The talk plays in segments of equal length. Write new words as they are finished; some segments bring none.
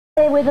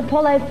With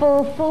Apollo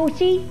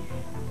 440,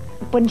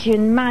 a bunch of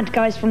mad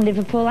guys from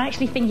Liverpool. I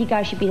actually think you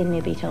guys should be the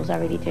new Beatles. I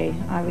really do.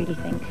 I really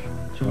think.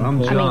 Well,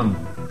 I'm John.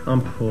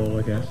 I'm Paul,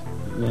 I guess.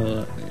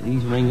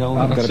 He's Ringo.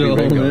 I've got to be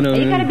Ringo.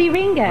 You got to be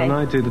Ringo. And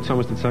I do the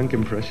Thomas the Tank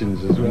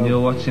impressions as well.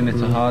 You're watching It's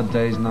a Hard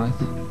Day's Night.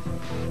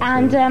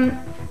 And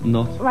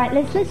Not. right,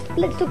 let's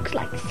talk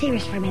like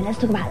serious for a minute. Let's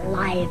talk about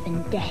life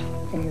and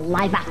death and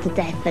life after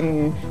death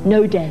and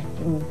no death.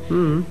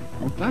 And,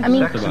 I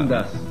mean, sex and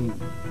death.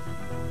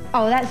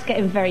 Oh, that's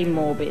getting very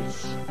morbid.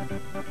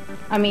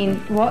 I mean,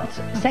 what?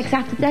 Sex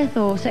after death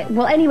or sex?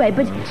 Well, anyway,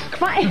 but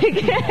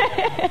cryonics.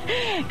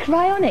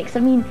 I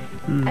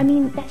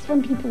mean, that's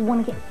when people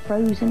want to get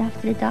frozen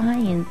after they die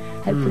and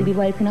hopefully be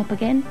woken up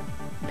again.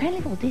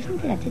 Apparently, Walt Disney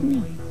did that,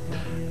 didn't he?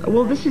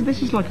 Well, this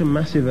is like a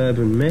massive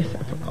urban myth.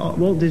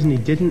 Walt Disney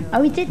didn't.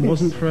 Oh, he didn't.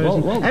 Wasn't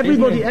frozen. Walt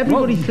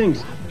everybody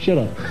thinks. Shut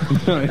up.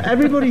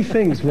 Everybody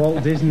thinks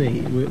Walt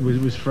Disney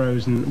was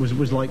frozen.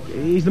 Was like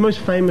he's the most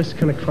famous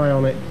kind of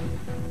cryonic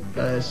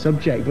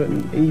subject, but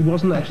he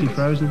wasn't actually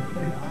frozen.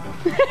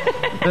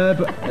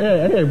 But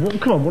anyway,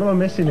 come on. What am I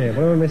missing here?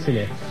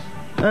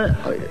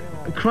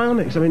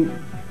 Cryonics. I mean,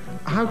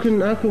 how can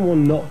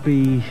one not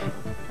be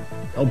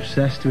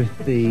obsessed with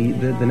the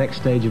next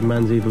stage of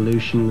man's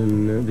evolution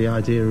and the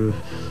idea of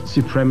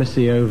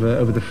supremacy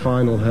over the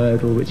final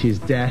hurdle, which is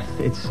death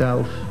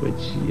itself,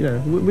 which, you know,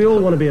 we all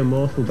want to be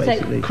immortal,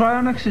 basically. So,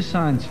 cryonics is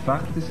science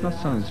fact, it's not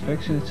science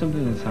fiction, it's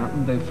something that's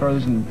happened. They've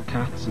frozen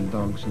cats and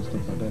dogs and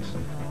stuff like this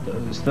that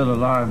are still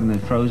alive, and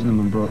they've frozen them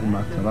and brought them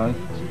back to life.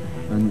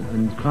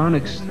 And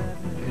cryonics,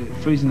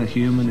 freezing a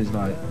human is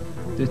like,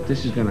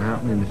 this is going to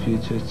happen in the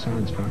future. It's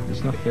science fact.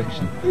 It's not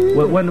fiction.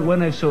 When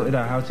they've sorted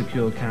out how to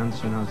cure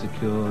cancer and how to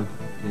cure,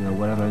 you know,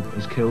 whatever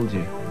has killed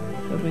you,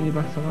 they'll bring you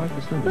back to life.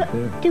 It's not a big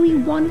deal. Do we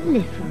want to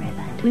live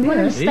forever? Do we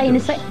want to stay in the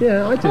same?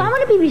 Yeah, I do. Well, I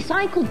want to be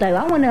recycled though.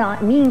 I want to like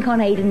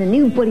reincarnate in a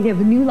new body,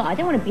 have a new life. I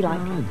don't want to be like,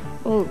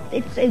 well,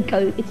 it's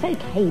okay. It's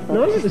okay. But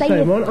No, I'm the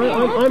same one.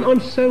 I'm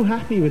so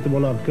happy with the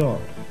one I've got.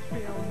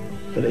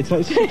 But it's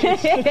like such a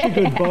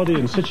good body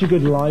and such a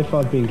good life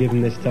I've been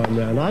given this time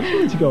round. I just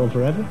want it to go on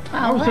forever.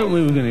 I thought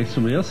we were going to get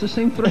somebody else to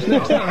sing for us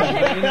next time.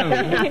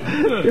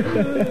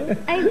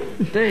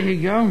 There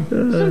you go.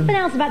 Something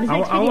else about this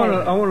next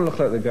video. I want to look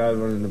like the guy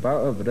running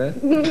about over there.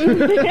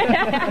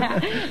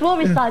 We'll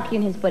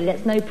recycle his body.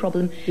 That's no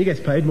problem. He gets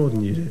paid more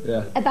than you do.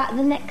 Yeah. About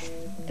the next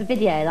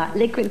video, like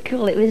Liquid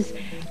Cool, it was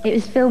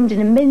filmed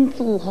in a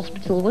mental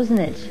hospital, wasn't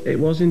it? It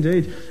was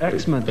indeed.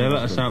 X-Men. They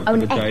let us out for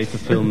the day to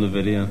film the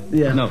video.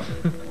 Yeah. No.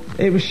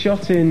 It was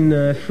shot in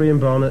Free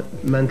and Barnet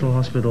Mental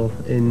Hospital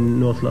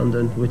in North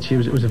London, which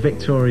it was a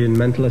Victorian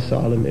mental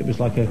asylum. It was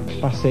like a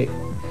classic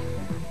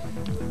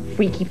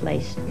Freaky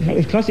place.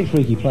 It's a classic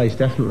freaky place,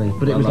 definitely.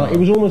 But it was like, it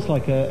was almost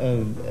like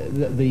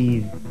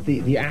the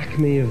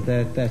acme of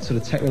their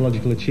sort of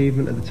technological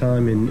achievement at the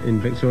time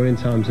in Victorian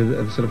times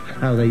of sort of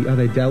how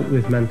they dealt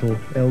with mental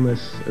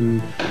illness.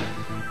 And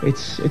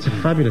it's a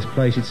fabulous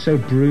place. It's so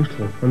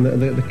brutal, and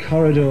the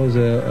corridors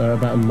are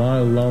about a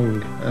mile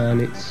long,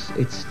 and it's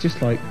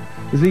just like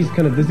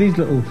there's these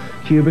little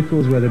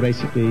cubicles where they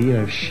basically, you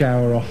know,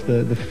 shower off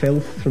the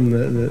filth from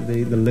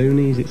the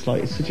loonies. It's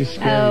like, it's such a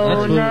scary.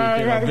 Oh no,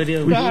 that's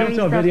video. We shot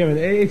our video, and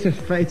it's such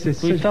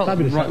fabulous.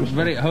 Right,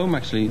 very at home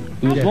actually.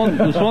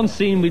 There was one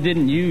scene we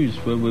didn't use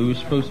where we were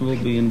supposed to all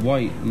be in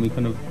white, and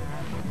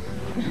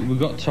we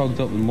got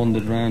togged up and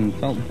wandered around.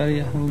 Felt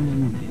very at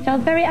home.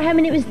 Felt very at home,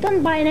 and it was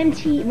done by an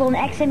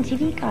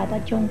ex-MTV guy, by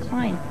John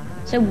Klein.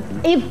 So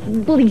if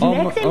he's an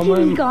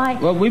ex-MTV guy,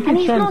 well, we've been and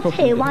he's not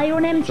here while you're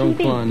on MTV. John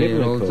Klein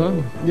here all the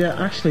time. Yeah,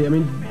 actually, I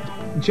mean,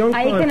 John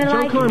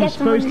Klein was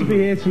supposed to be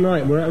here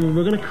tonight. We're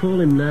going to call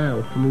him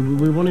now. I mean,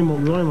 we want him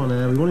on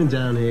air. We want him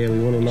down here. We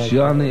want him like.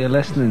 John, you're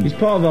listening. He's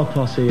part of our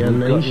posse,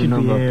 and he should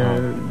be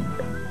here.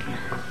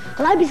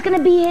 I hope he's going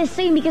to be here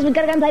soon, because we've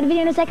got to go and play the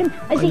video in a second.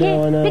 Is he here?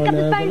 Pick up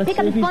the phone. Pick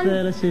up the phone.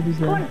 Let's see if he's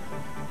there. Go on.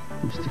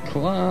 Mr.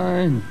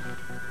 Klein.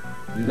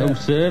 No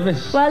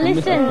service. Well,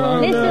 listen.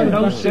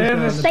 No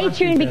service. Stay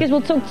tuned, because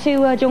we'll talk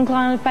to John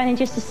Klein on the phone in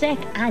just a sec,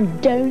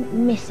 and don't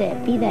miss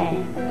it. Be there.